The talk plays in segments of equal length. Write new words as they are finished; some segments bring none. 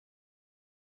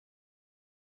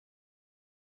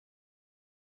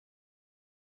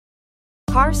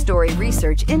Car Story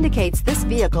research indicates this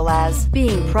vehicle as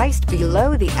being priced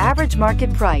below the average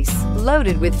market price,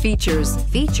 loaded with features.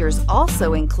 Features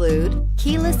also include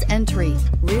keyless entry,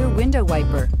 rear window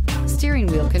wiper, steering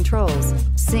wheel controls,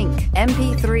 sync,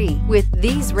 MP3. With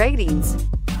these ratings,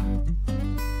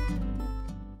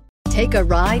 take a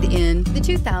ride in the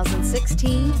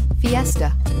 2016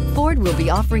 Fiesta. Ford will be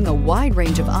offering a wide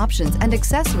range of options and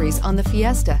accessories on the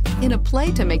Fiesta in a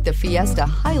play to make the Fiesta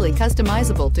highly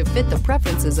customizable to fit the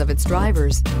preferences of its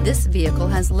drivers. This vehicle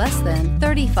has less than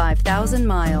 35,000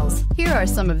 miles. Here are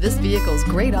some of this vehicle's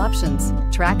great options: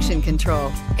 traction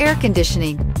control, air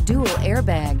conditioning, dual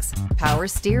airbags, power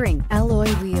steering, alloy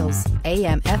wheels,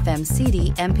 AM/FM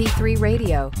CD MP3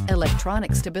 radio,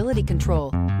 electronic stability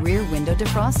control, rear window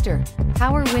defroster,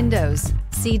 power windows,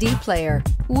 CD player.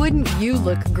 Wouldn't you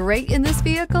look great in this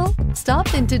vehicle?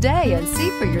 Stop in today and see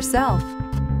for yourself.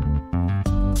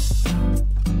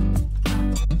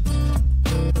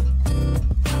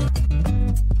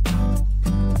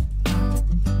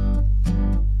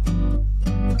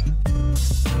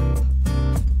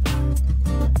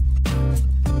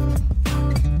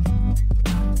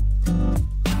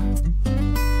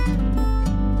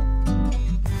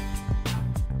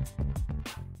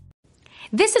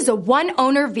 This is a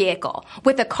one-owner vehicle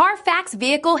with a Carfax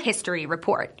Vehicle History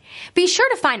Report. Be sure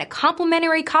to find a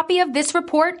complimentary copy of this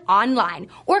report online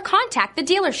or contact the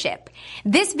dealership.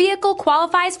 This vehicle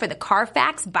qualifies for the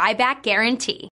Carfax Buyback Guarantee.